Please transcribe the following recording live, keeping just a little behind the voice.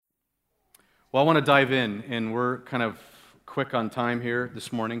Well, I want to dive in, and we're kind of quick on time here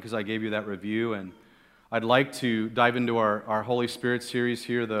this morning because I gave you that review, and I'd like to dive into our Holy Spirit series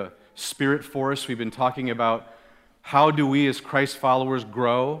here, the Spirit Force. We've been talking about how do we as Christ followers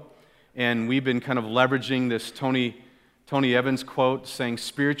grow, and we've been kind of leveraging this Tony Evans quote saying,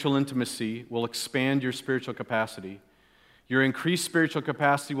 spiritual intimacy will expand your spiritual capacity. Your increased spiritual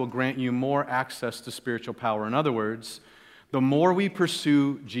capacity will grant you more access to spiritual power. In other words, the more we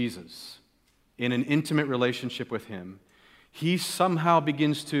pursue Jesus in an intimate relationship with Him, He somehow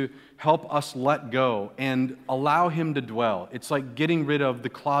begins to help us let go and allow Him to dwell. It's like getting rid of the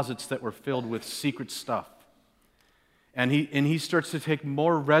closets that were filled with secret stuff. And He starts to take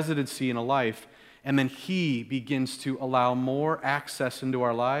more residency in a life, and then He begins to allow more access into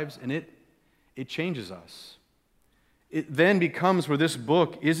our lives, and it changes us. It then becomes where this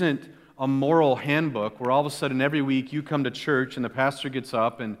book isn't a moral handbook where all of a sudden every week you come to church and the pastor gets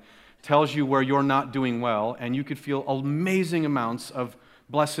up and tells you where you're not doing well, and you could feel amazing amounts of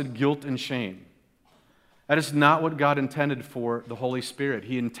blessed guilt and shame. That is not what God intended for the Holy Spirit.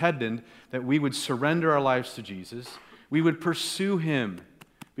 He intended that we would surrender our lives to Jesus. We would pursue Him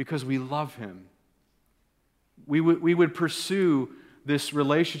because we love Him. We would pursue this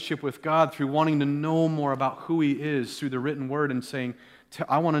relationship with God through wanting to know more about who He is through the written word and saying,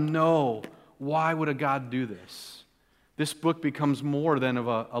 I want to know, why would a God do this? This book becomes more than of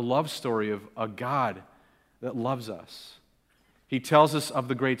a love story of a God that loves us. He tells us of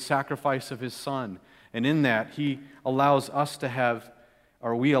the great sacrifice of His Son, and in that He allows us to have,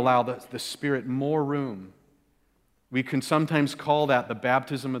 or we allow the Spirit more room. We can sometimes call that the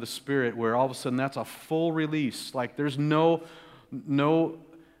baptism of the Spirit, where all of a sudden that's a full release, like there's no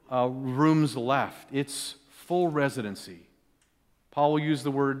rooms left. It's full residency. Paul will use the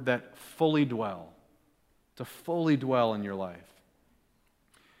word that fully dwell. To fully dwell in your life.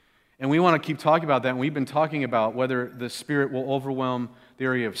 And we want to keep talking about that, and we've been talking about whether the Spirit will overwhelm the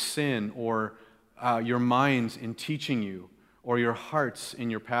area of sin or your minds in teaching you or your hearts in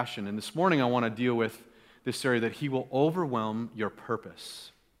your passion. And this morning I want to deal with this area that He will overwhelm your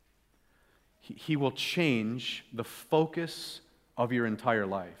purpose. He will change the focus of your entire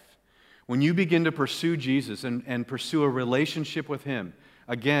life. When you begin to pursue Jesus and pursue a relationship with Him,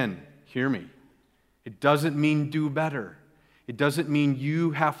 again, hear me, it doesn't mean do better. It doesn't mean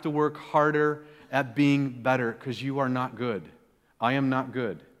you have to work harder at being better because you are not good. I am not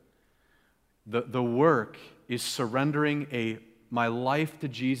good. The work is surrendering my life to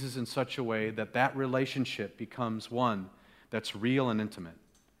Jesus in such a way that that relationship becomes one that's real and intimate.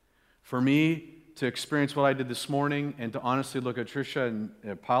 For me to experience what I did this morning and to honestly look at Tricia and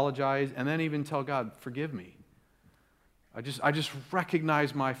apologize and then even tell God, forgive me. I just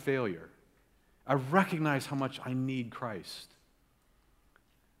recognize my failure. I recognize how much I need Christ.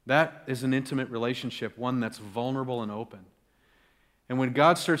 That is an intimate relationship, one that's vulnerable and open. And when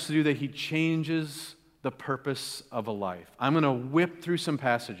God starts to do that, He changes the purpose of a life. I'm going to whip through some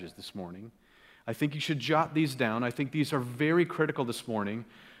passages this morning. I think you should jot these down. I think these are very critical this morning.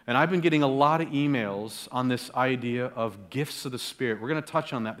 And I've been getting a lot of emails on this idea of gifts of the Spirit. We're going to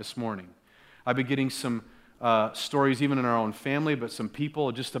touch on that this morning. I've been getting some stories even in our own family, but some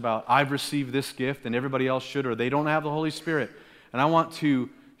people just about, I've received this gift and everybody else should, or they don't have the Holy Spirit. And I want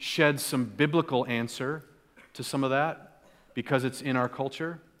to shed some biblical answer to some of that because it's in our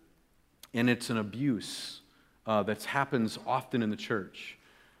culture and it's an abuse that happens often in the church.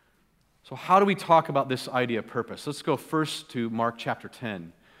 So how do we talk about this idea of purpose? Let's go first to Mark chapter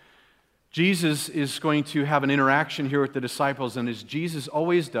 10. Jesus is going to have an interaction here with the disciples, and as Jesus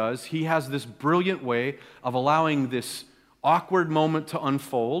always does, He has this brilliant way of allowing this awkward moment to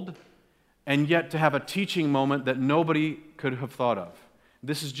unfold and yet to have a teaching moment that nobody could have thought of.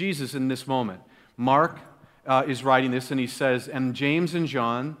 This is Jesus in this moment. Mark is writing this, and he says, and James and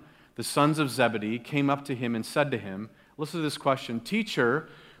John, the sons of Zebedee, came up to Him and said to Him, listen to this question, Teacher,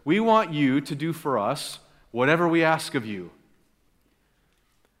 we want you to do for us whatever we ask of you.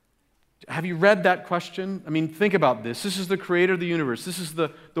 Have you read that question? I mean, think about this. This is the creator of the universe. This is the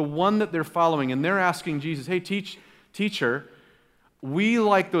one that they're following, and they're asking Jesus, hey, teacher, we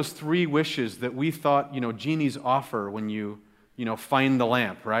like those 3 wishes that we thought, genies offer when you find the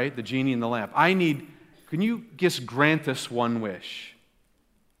lamp, right? The genie in the lamp. Can you just grant us one wish?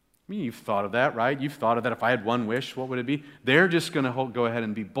 I mean, you've thought of that, right? You've thought of that. If I had one wish, what would it be? They're just going to go ahead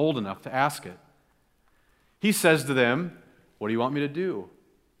and be bold enough to ask it. He says to them, what do you want me to do?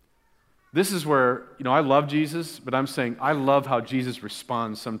 This is where, I love Jesus, but I'm saying I love how Jesus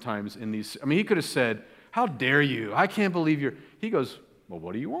responds sometimes in these. I mean, He could have said, how dare you? I can't believe you're. He goes, well,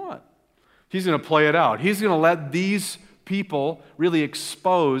 what do you want? He's going to play it out. He's going to let these people really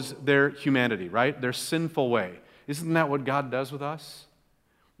expose their humanity, right? Their sinful way. Isn't that what God does with us?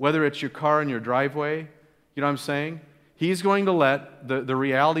 Whether it's your car in your driveway, you know what I'm saying? He's going to let the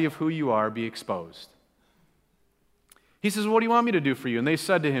reality of who you are be exposed. He says, what do you want me to do for you? And they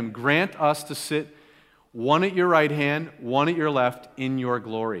said to him, grant us to sit one at your right hand, one at your left in your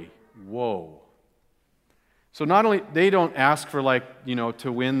glory. Whoa. So not only, they don't ask for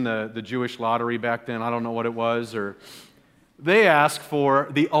to win the Jewish lottery back then, I don't know what it was, or they ask for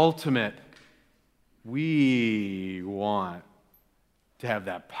the ultimate. We want to have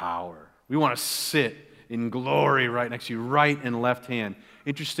that power. We want to sit in glory right next to you, right and left hand.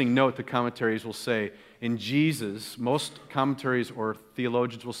 Interesting note, the commentaries will say, in Jesus, most commentaries or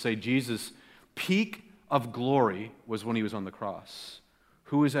theologians will say Jesus' peak of glory was when he was on the cross.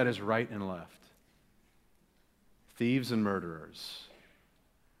 Who was at his right and left? Thieves and murderers.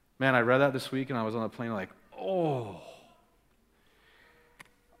 Man, I read that this week and I was on the plane like, oh.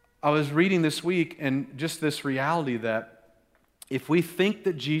 I was reading this week and just this reality that if we think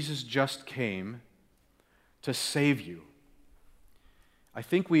that Jesus just came to save you, I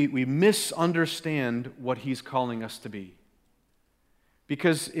think we misunderstand what he's calling us to be.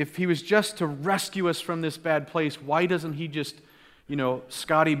 Because if he was just to rescue us from this bad place, why doesn't he just,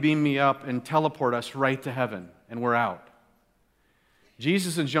 Scotty beam me up and teleport us right to heaven and we're out?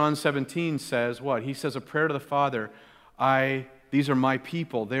 Jesus in John 17 says what? He says a prayer to the Father, these are my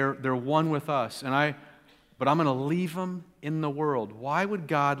people, they're one with us, but I'm going to leave them in the world. Why would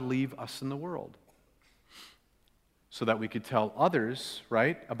God leave us in the world? So that we could tell others,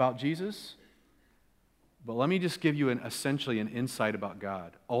 right, about Jesus? But let me just give you essentially an insight about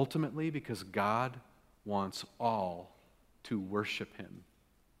God. Ultimately, because God wants all to worship him.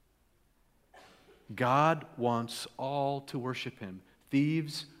 God wants all to worship him.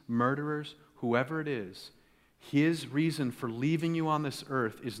 Thieves, murderers, whoever it is. His reason for leaving you on this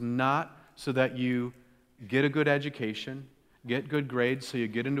earth is not so that you get a good education, get good grades so you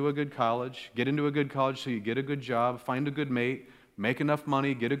get into a good college so you get a good job, find a good mate, make enough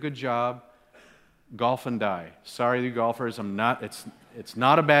money, get a good job, golf and die. Sorry, you golfers, it's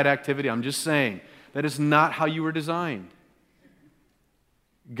not a bad activity. I'm just saying that is not how you were designed.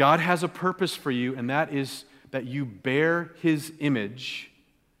 God has a purpose for you, and that is that you bear his image,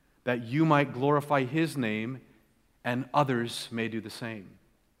 that you might glorify his name, and others may do the same.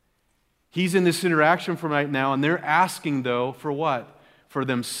 He's in this interaction from right now, and they're asking, though, for what? For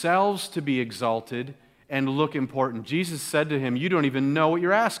themselves to be exalted and look important. Jesus said to him, you don't even know what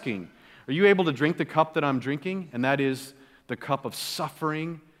you're asking. Are you able to drink the cup that I'm drinking? And that is the cup of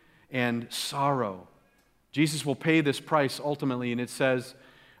suffering and sorrow. Jesus will pay this price ultimately, and it says,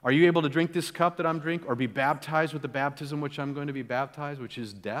 are you able to drink this cup that I'm drinking, or be baptized with the baptism which I'm going to be baptized, which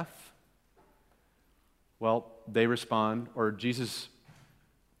is death? Well, they respond, or Jesus...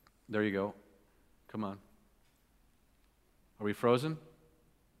 There you go. Come on. Are we frozen?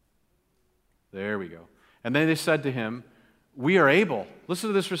 There we go. And then they said to him, we are able. Listen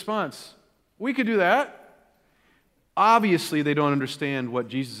to this response. We could do that. Obviously, they don't understand what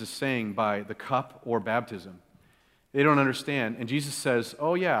Jesus is saying by the cup or baptism. They don't understand. And Jesus says,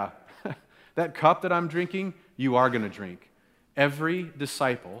 oh yeah, that cup that I'm drinking, you are going to drink. Every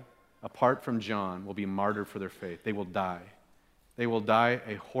disciple, apart from John, will be martyred for their faith. They will die. They will die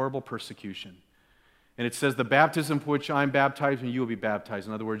a horrible persecution. And it says, the baptism for which I'm baptized, and you will be baptized.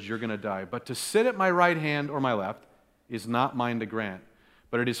 In other words, you're going to die. But to sit at my right hand or my left is not mine to grant,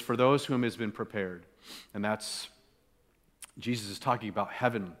 but it is for those whom has been prepared. And that's, Jesus is talking about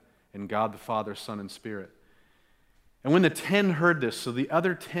heaven and God the Father, Son, and Spirit. And when the 10 heard this, so the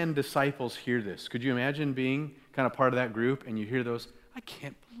other 10 disciples hear this. Could you imagine being kind of part of that group and you hear those, I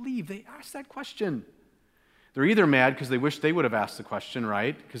can't believe they asked that question. They're either mad because they wish they would have asked the question,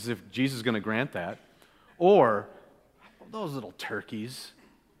 right? Because if Jesus is going to grant that. Or, those little turkeys.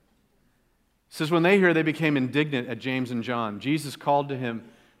 It says, when they hear, they became indignant at James and John. Jesus called to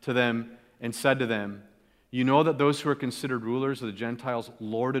them and said to them, you know that those who are considered rulers of the Gentiles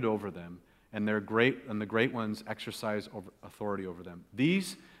lord it over them, and the great ones exercise authority over them.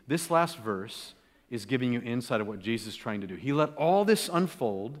 This last verse is giving you insight of what Jesus is trying to do. He let all this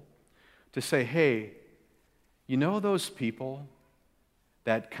unfold to say, hey, you know those people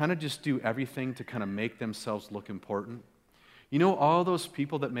that kind of just do everything to kind of make themselves look important? You know all those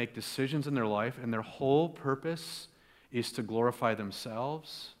people that make decisions in their life and their whole purpose is to glorify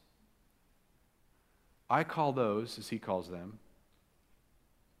themselves? I call those, as he calls them,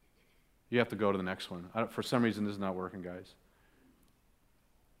 you have to go to the next one. For some reason, this is not working, guys.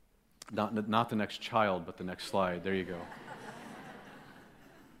 Not the next child, but the next slide. There you go.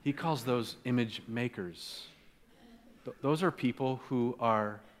 He calls those image makers. Those are people who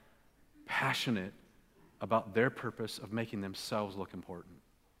are passionate about their purpose of making themselves look important.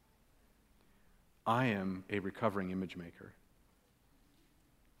 I am a recovering image maker.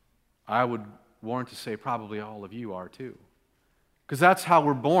 I would warrant to say probably all of you are too. Because that's how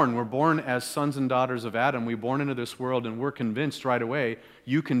we're born. We're born as sons and daughters of Adam. We're born into this world, and we're convinced right away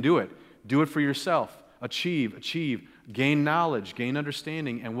you can do it. Do it for yourself. Achieve. Gain knowledge, gain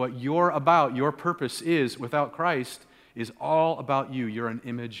understanding. And what you're about, your purpose is, without Christ, is all about you. You're an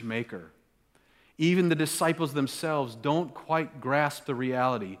image maker. Even the disciples themselves don't quite grasp the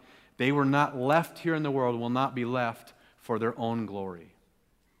reality. They were not left here in the world, will not be left for their own glory.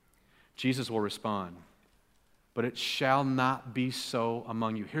 Jesus will respond, but it shall not be so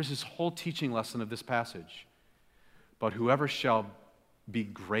among you. Here's his whole teaching lesson of this passage. But whoever shall be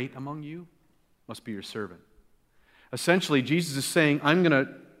great among you must be your servant. Essentially, Jesus is saying, I'm going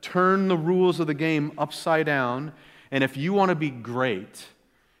to turn the rules of the game upside down, and if you want to be great,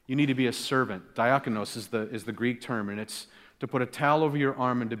 you need to be a servant. Diakonos is the Greek term, and it's to put a towel over your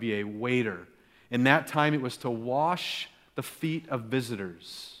arm and to be a waiter. In that time, it was to wash the feet of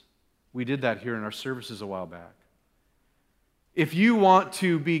visitors. We did that here in our services a while back. If you want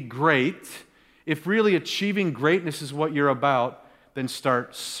to be great, if really achieving greatness is what you're about, then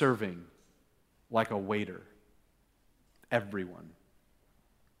start serving like a waiter. Everyone.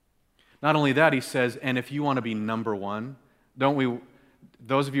 Not only that, he says, and if you want to be number one,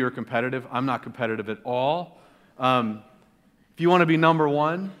 those of you who are competitive, I'm not competitive at all. If you want to be number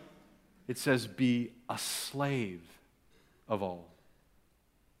one, it says be a slave of all.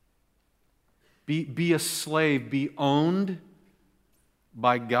 Be a slave, be owned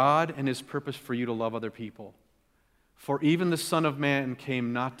by God and his purpose for you to love other people. For even the Son of Man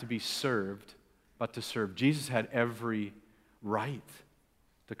came not to be served, but to serve. Jesus had every right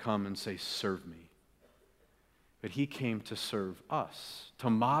to come and say, serve me. But he came to serve us, to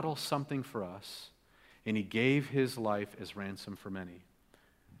model something for us, and he gave his life as ransom for many.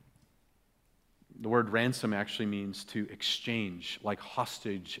 The word ransom actually means to exchange, like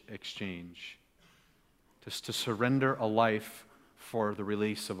hostage exchange, to surrender a life for the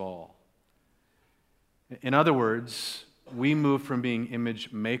release of all. In other words, we moved from being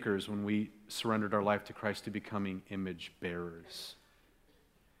image makers when we surrendered our life to Christ to becoming image bearers.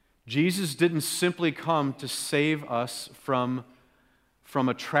 Jesus didn't simply come to save us from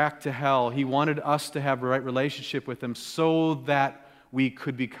a track to hell. He wanted us to have a right relationship with him so that we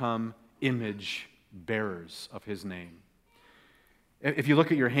could become image bearers of his name. If you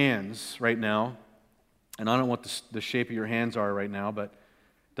look at your hands right now, and I don't know what the shape of your hands are right now, but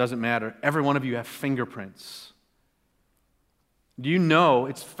it doesn't matter. Every one of you have fingerprints. Do you know,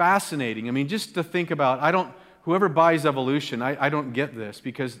 it's fascinating. I mean, just to think about, whoever buys evolution, I don't get this,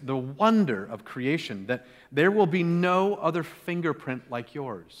 because the wonder of creation, that there will be no other fingerprint like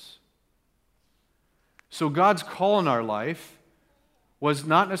yours. So God's call in our life was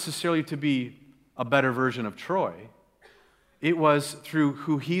not necessarily to be a better version of Troy. It was through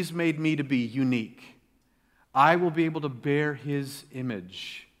who he's made me to be unique. I will be able to bear his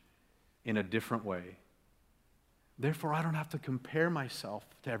image in a different way. Therefore, I don't have to compare myself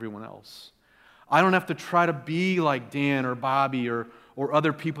to everyone else. I don't have to try to be like Dan or Bobby or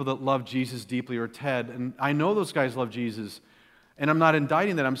other people that love Jesus deeply, or Ted. And I know those guys love Jesus, and I'm not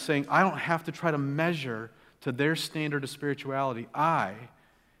indicting that. I'm saying I don't have to try to measure to their standard of spirituality. I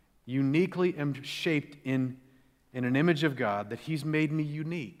uniquely am shaped in an image of God that he's made me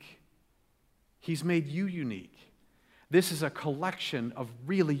unique. He's made you unique. This is a collection of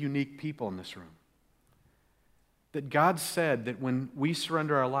really unique people in this room. That God said that when we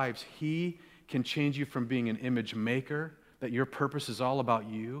surrender our lives, he can change you from being an image maker, that your purpose is all about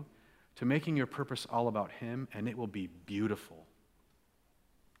you, to making your purpose all about him, and it will be beautiful.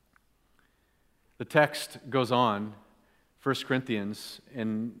 The text goes on, 1 Corinthians,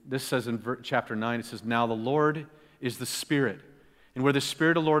 and this says in chapter 9, it says, now the Lord is the Spirit, and where the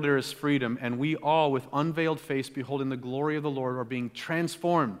Spirit of the Lord there is freedom, and we all with unveiled face beholding the glory of the Lord are being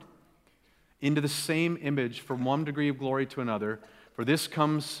transformed into the same image from one degree of glory to another, for this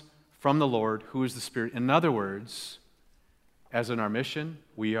comes from the Lord, who is the Spirit. In other words, as in our mission,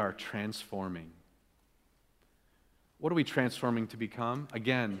 we are transforming. What are we transforming to become?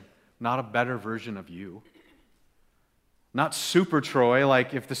 Again, not a better version of you. Not Super Troy,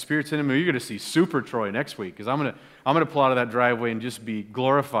 like if the Spirit's in him, you're going to see Super Troy next week, because I'm going to pull out of that driveway and just be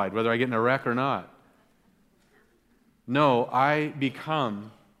glorified, whether I get in a wreck or not. No, I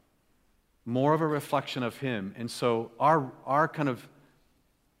become more of a reflection of him. And so our kind of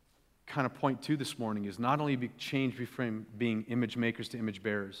point two this morning is not only be changed from being image makers to image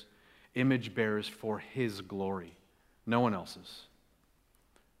bearers for his glory. No one else's.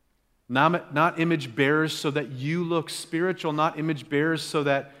 Not image bearers so that you look spiritual, not image bearers so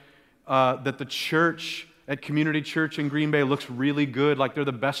that the church at Community Church in Green Bay looks really good, like they're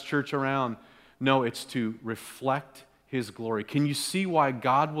the best church around. No, it's to reflect His glory. Can you see why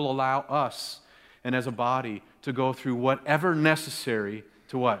God will allow us, and as a body, to go through whatever necessary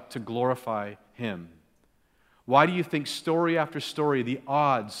to what? To glorify Him. Why do you think story after story, the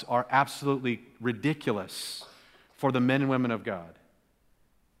odds are absolutely ridiculous for the men and women of God?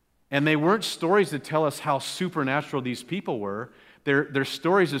 And they weren't stories that tell us how supernatural these people were. They're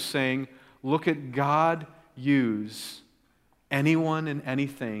stories of saying, look at God use anyone and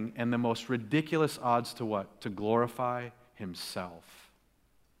anything and the most ridiculous odds to what? To glorify Himself.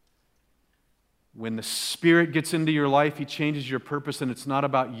 When the Spirit gets into your life, He changes your purpose, and it's not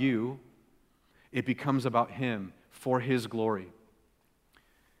about you. It becomes about Him for His glory.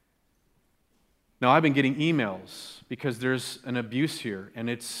 Now, I've been getting emails because there's an abuse here, and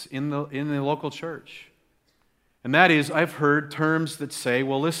it's in the local church. And that is, I've heard terms that say,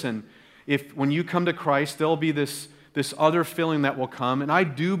 well, listen, if when you come to Christ, there'll be this other feeling that will come. And I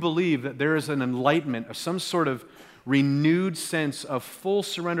do believe that there is an enlightenment, of some sort of renewed sense of full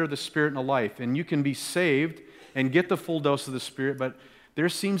surrender of the Spirit in a life. And you can be saved and get the full dose of the Spirit, but there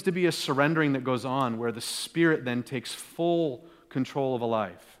seems to be a surrendering that goes on where the Spirit then takes full control of a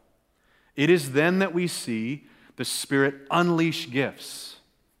life. It is then that we see the Spirit unleash gifts.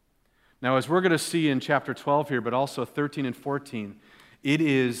 Now, as we're going to see in chapter 12 here, but also 13 and 14, it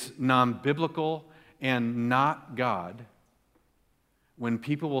is non-biblical and not God when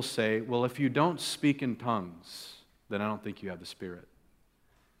people will say, well, if you don't speak in tongues, then I don't think you have the Spirit.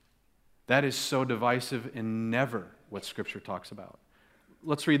 That is so divisive and never what Scripture talks about.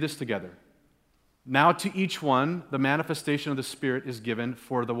 Let's read this together. Now to each one, the manifestation of the Spirit is given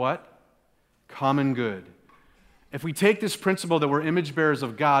for the what? Common good. If we take this principle that we're image bearers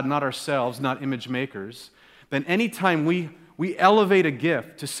of God, not ourselves, not image makers, then anytime we elevate a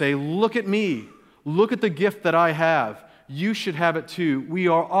gift to say, look at me, look at the gift that I have, you should have it too, we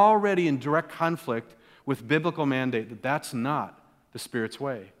are already in direct conflict with biblical mandate that that's not the Spirit's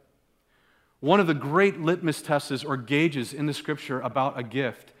way. One of the great litmus tests or gauges in the Scripture about a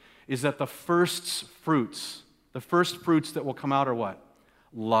gift is that the first fruits that will come out are what?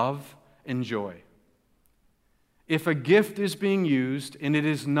 Love and joy. If a gift is being used and it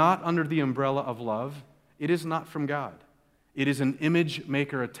is not under the umbrella of love, it is not from God. It is an image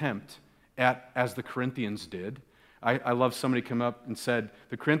maker attempt at, as the Corinthians did. I love somebody come up and said,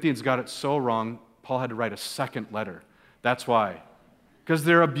 the Corinthians got it so wrong, Paul had to write a second letter. That's why. Because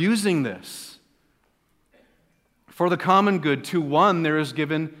they're abusing this. For the common good, to one there is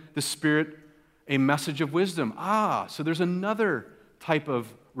given the Spirit a message of wisdom. So there's another type of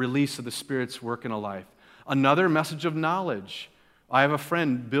release of the Spirit's work in a life. Another message of knowledge. I have a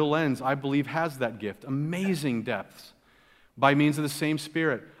friend, Bill Lenz, I believe has that gift. Amazing depths by means of the same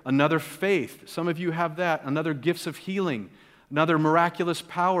Spirit. Another faith. Some of you have that. Another gifts of healing. Another miraculous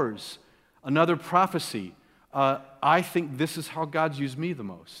powers. Another prophecy. I think this is how God's used me the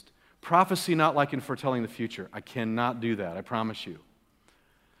most. Prophecy not like in foretelling the future. I cannot do that, I promise you.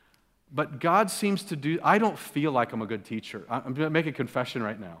 But God seems to do, I don't feel like I'm a good teacher. I'm going to make a confession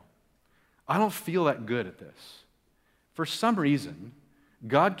right now. I don't feel that good at this. For some reason,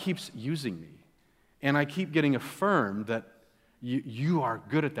 God keeps using me, and I keep getting affirmed that you are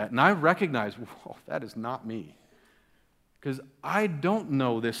good at that. And I recognize, whoa, that is not me. Because I don't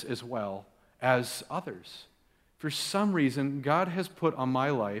know this as well as others. For some reason, God has put on my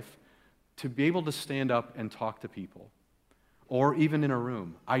life to be able to stand up and talk to people, or even in a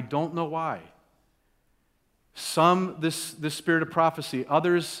room. I don't know why. Some, this spirit of prophecy,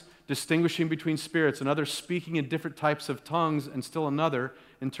 others distinguishing between spirits, and others speaking in different types of tongues, and still another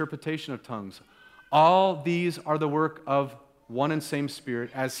interpretation of tongues. All these are the work of one and same Spirit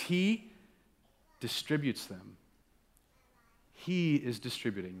as He distributes them. He is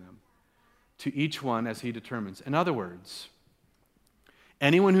distributing them to each one as He determines. In other words,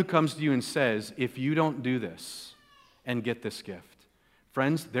 anyone who comes to you and says, if you don't do this and get this gift,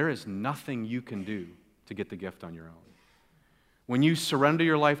 friends, there is nothing you can do to get the gift on your own. When you surrender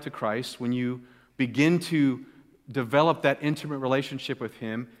your life to Christ, when you begin to develop that intimate relationship with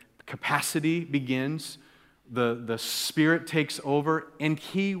Him, capacity begins, the Spirit takes over, and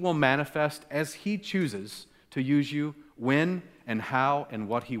He will manifest as He chooses to use you, when and how and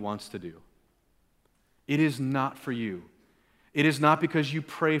what He wants to do. It is not for you. It is not because you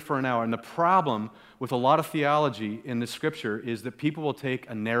pray for an hour. And the problem with a lot of theology in the Scripture is that people will take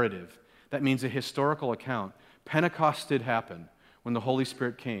a narrative. That means a historical account. Pentecost did happen when the Holy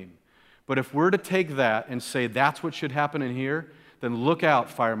Spirit came. But if we're to take that and say that's what should happen in here, then look out,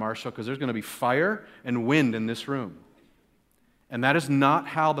 fire marshal, because there's going to be fire and wind in this room. And that is not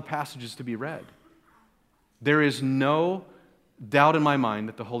how the passage is to be read. There is no doubt in my mind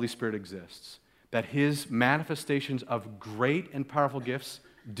that the Holy Spirit exists, that His manifestations of great and powerful gifts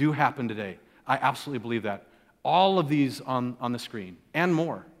do happen today. I absolutely believe that. All of these on the screen and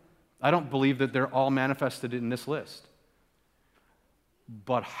more. I don't believe that they're all manifested in this list.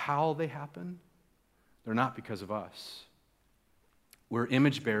 But how they happen, they're not because of us. We're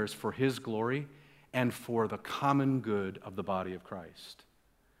image bearers for His glory and for the common good of the body of Christ.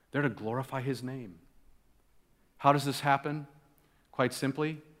 They're to glorify His name. How does this happen? Quite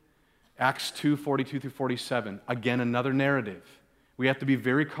simply, Acts 2:42-47. Again, another narrative. We have to be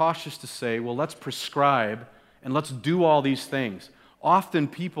very cautious to say, well, let's prescribe and let's do all these things. Often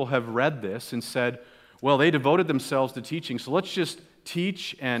people have read this and said, well, they devoted themselves to teaching, so let's just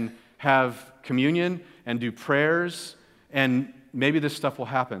teach and have communion and do prayers, and maybe this stuff will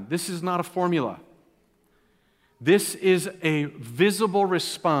happen. This is not a formula. This is a visible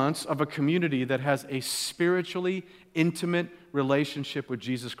response of a community that has a spiritually intimate relationship with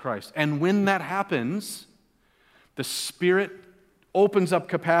Jesus Christ. And when that happens, the Spirit opens up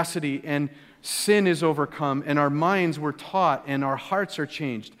capacity and sin is overcome and our minds were taught and our hearts are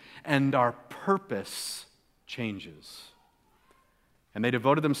changed and our purpose changes. And they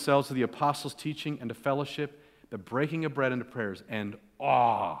devoted themselves to the apostles' teaching and to fellowship, the breaking of bread and to prayers, and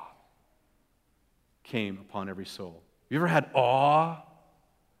awe came upon every soul. You ever had awe?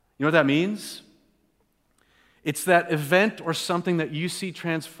 You know what that means? It's that event or something that you see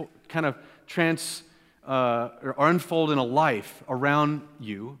or unfold in a life around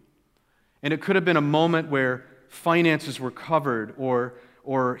you. And it could have been a moment where finances were covered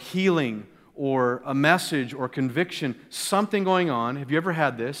or healing or a message or conviction, something going on. Have you ever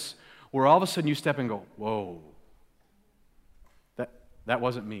had this where all of a sudden you step and go, whoa, that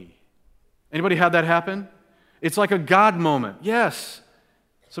wasn't me. Anybody had that happen? It's like a God moment. Yes.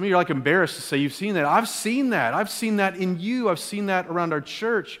 Some of you are like embarrassed to say you've seen that. I've seen that. I've seen that in you. I've seen that around our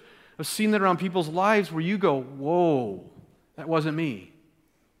church. I've seen that around people's lives where you go, whoa, that wasn't me.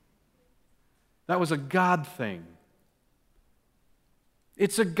 That was a God thing.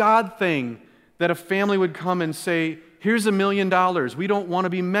 It's a God thing that a family would come and say, here's $1 million. We don't want to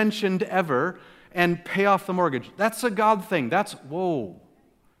be mentioned ever, and pay off the mortgage. That's a God thing. That's, whoa.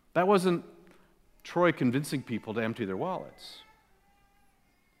 That wasn't Troy convincing people to empty their wallets.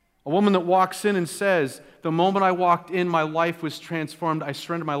 A woman that walks in and says, the moment I walked in, my life was transformed. I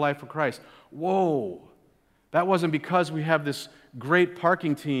surrendered my life for Christ. Whoa. That wasn't because we have this great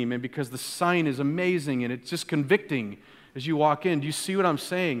parking team and because the sign is amazing and it's just convicting as you walk in. Do you see what I'm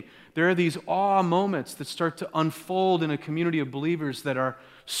saying? There are these awe moments that start to unfold in a community of believers that are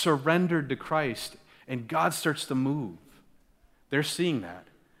surrendered to Christ, and God starts to move. They're seeing that.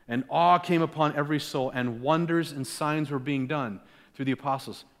 And awe came upon every soul, and wonders and signs were being done through the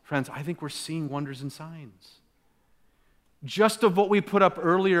apostles. Friends, I think we're seeing wonders and signs. Just of what we put up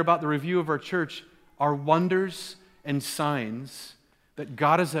earlier about the review of our church are wonders and signs that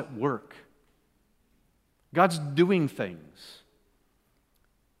God is at work. God's doing things.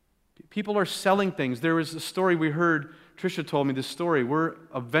 People are selling things. There was a story we heard, Tricia told me this story. We're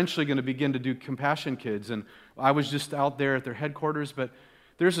eventually going to begin to do Compassion Kids, and I was just out there at their headquarters, but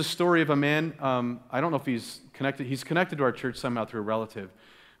there's a story of a man, I don't know if he's connected to our church somehow through a relative,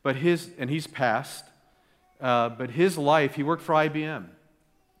 but he's passed, but his life, he worked for IBM.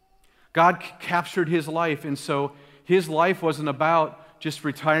 God captured his life, and so his life wasn't about just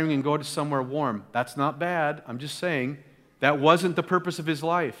retiring and going to somewhere warm. That's not bad. I'm just saying that wasn't the purpose of his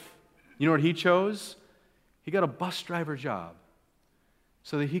life. You know what he chose? He got a bus driver job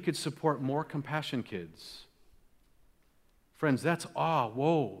so that he could support more Compassion Kids. Friends, that's awe.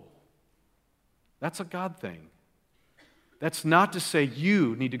 Whoa. That's a God thing. That's not to say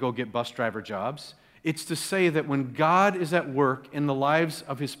you need to go get bus driver jobs. It's to say that when God is at work in the lives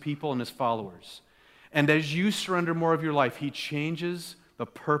of His people and His followers, and as you surrender more of your life, He changes the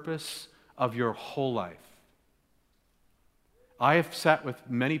purpose of your whole life. I have sat with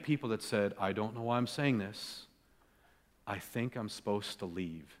many people that said, I don't know why I'm saying this. I think I'm supposed to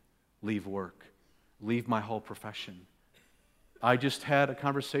leave work, leave my whole profession. I just had a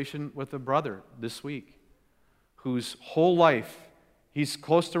conversation with a brother this week whose whole life, he's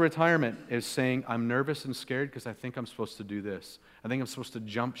close to retirement, is saying, I'm nervous and scared because I think I'm supposed to do this. I think I'm supposed to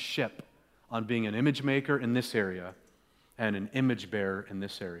jump ship on being an image maker in this area and an image bearer in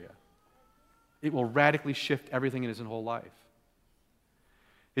this area. It will radically shift everything in his whole life.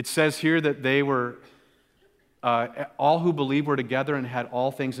 It says here that they were all who believed were together and had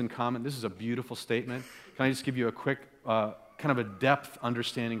all things in common. This is a beautiful statement. Can I just give you a quick, kind of a depth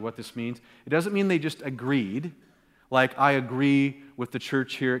understanding of what this means? It doesn't mean they just agreed, like I agree with the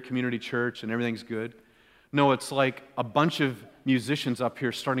church here at Community Church and everything's good. No, it's like a bunch of musicians up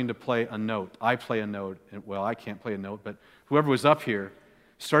here starting to play a note. I play a note. Well, I can't play a note, but whoever was up here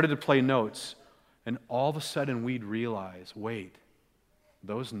started to play notes, and all of a sudden we'd realize, wait,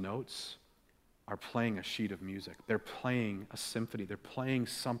 those notes are playing a sheet of music. They're playing a symphony. They're playing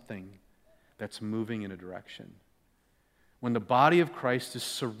something that's moving in a direction. When the body of Christ is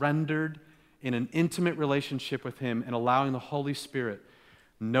surrendered in an intimate relationship with Him and allowing the Holy Spirit,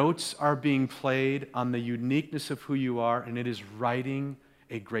 notes are being played on the uniqueness of who you are, and it is writing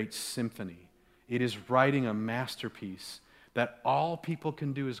a great symphony. It is writing a masterpiece that all people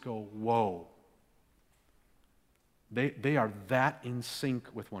can do is go, whoa. They are that in sync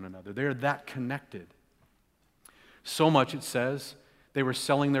with one another. They are that connected. So much, it says, they were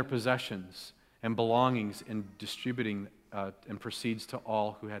selling their possessions and belongings and distributing and proceeds to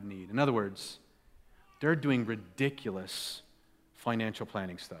all who had need. In other words, they're doing ridiculous financial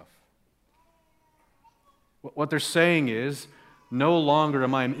planning stuff. What they're saying is, no longer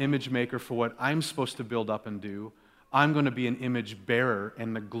am I an image maker for what I'm supposed to build up and do. I'm going to be an image bearer,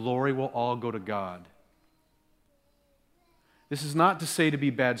 and the glory will all go to God. This is not to say to be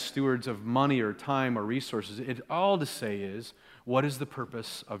bad stewards of money or time or resources. It's all to say is, what is the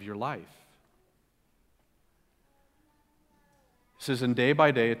purpose of your life? It says, and day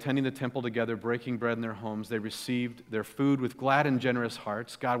by day, attending the temple together, breaking bread in their homes, they received their food with glad and generous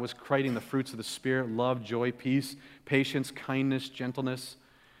hearts. God was creating the fruits of the Spirit, love, joy, peace, patience, kindness, gentleness.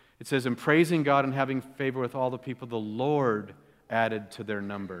 It says, and praising God and having favor with all the people, the Lord added to their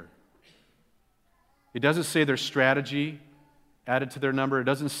number. It doesn't say their strategy added to their number. It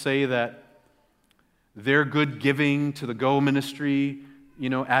doesn't say that their good giving to the Go ministry,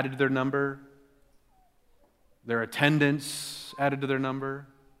 added to their number. Their attendance added to their number.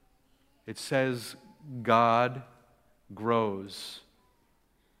 It says God grows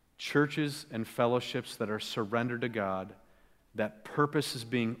churches and fellowships that are surrendered to God, that purpose is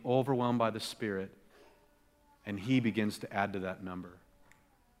being overwhelmed by the Spirit, and He begins to add to that number.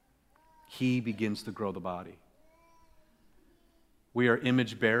 He begins to grow the body. We are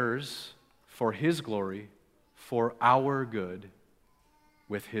image bearers for His glory, for our good,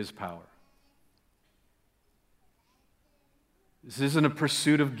 with His power. This isn't a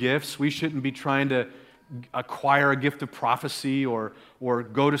pursuit of gifts. We shouldn't be trying to acquire a gift of prophecy or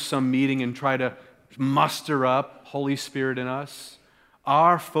go to some meeting and try to muster up Holy Spirit in us.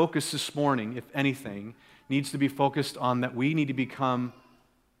 Our focus this morning, if anything, needs to be focused on that we need to become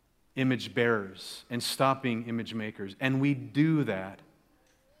image bearers and stop being image makers. And we do that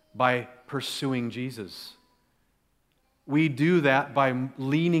by pursuing Jesus. We do that by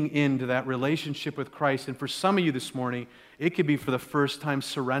leaning into that relationship with Christ. And for some of you this morning, it could be for the first time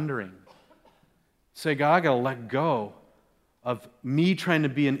surrendering. Say, God, I got to let go of me trying to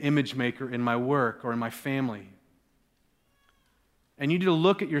be an image maker in my work or in my family. And you need to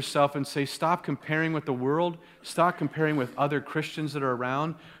look at yourself and say, stop comparing with the world. Stop comparing with other Christians that are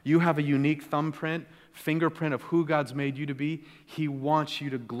around. You have a unique thumbprint, fingerprint of who God's made you to be. He wants you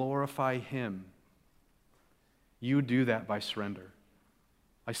to glorify Him. You do that by surrender.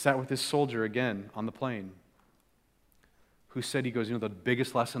 I sat with this soldier again on the plane who said, he goes, the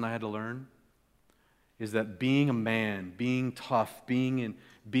biggest lesson I had to learn is that being a man, being tough, being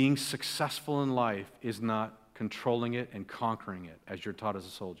successful in life is not controlling it and conquering it as you're taught as a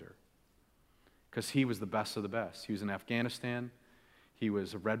soldier. Because he was the best of the best. He was in Afghanistan. He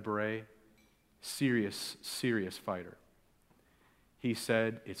was a Red Beret. Serious, serious fighter. He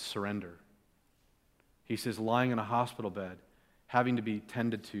said, it's surrender. He says, lying in a hospital bed, having to be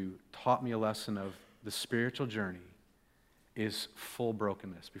tended to, taught me a lesson of the spiritual journey is full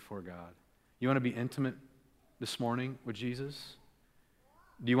brokenness before God. You want to be intimate this morning with Jesus?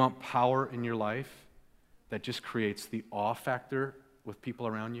 Do you want power in your life that just creates the awe factor with people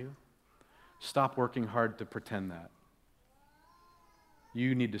around you? Stop working hard to pretend that.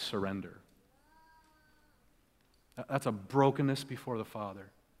 You need to surrender. That's a brokenness before the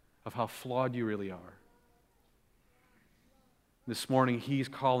Father of how flawed you really are. This morning, He's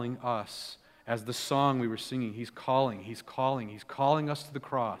calling us, as the song we were singing, He's calling us to the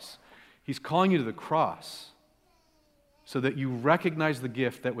cross. He's calling you to the cross so that you recognize the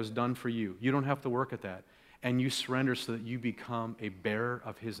gift that was done for you. You don't have to work at that. And you surrender so that you become a bearer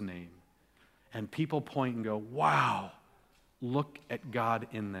of His name. And people point and go, wow, look at God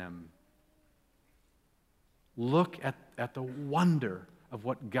in them. Look at the wonder of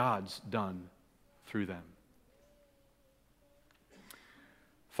what God's done through them.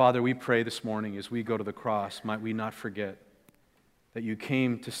 Father, we pray this morning as we go to the cross, might we not forget that you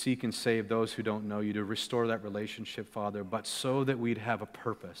came to seek and save those who don't know you, to restore that relationship, Father, but so that we'd have a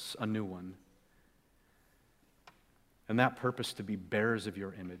purpose, a new one. And that purpose to be bearers of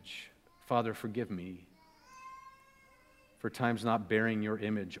your image. Father, forgive me for times not bearing your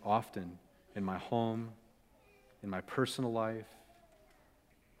image often in my home, in my personal life,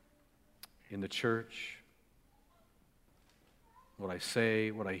 in the church, what I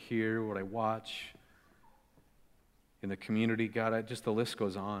say, what I hear, what I watch, in the community. God, just the list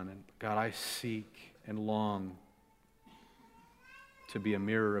goes on. And God, I seek and long to be a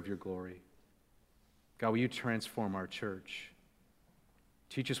mirror of your glory. God, will you transform our church?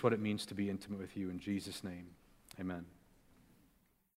 Teach us what it means to be intimate with you. In Jesus' name, amen.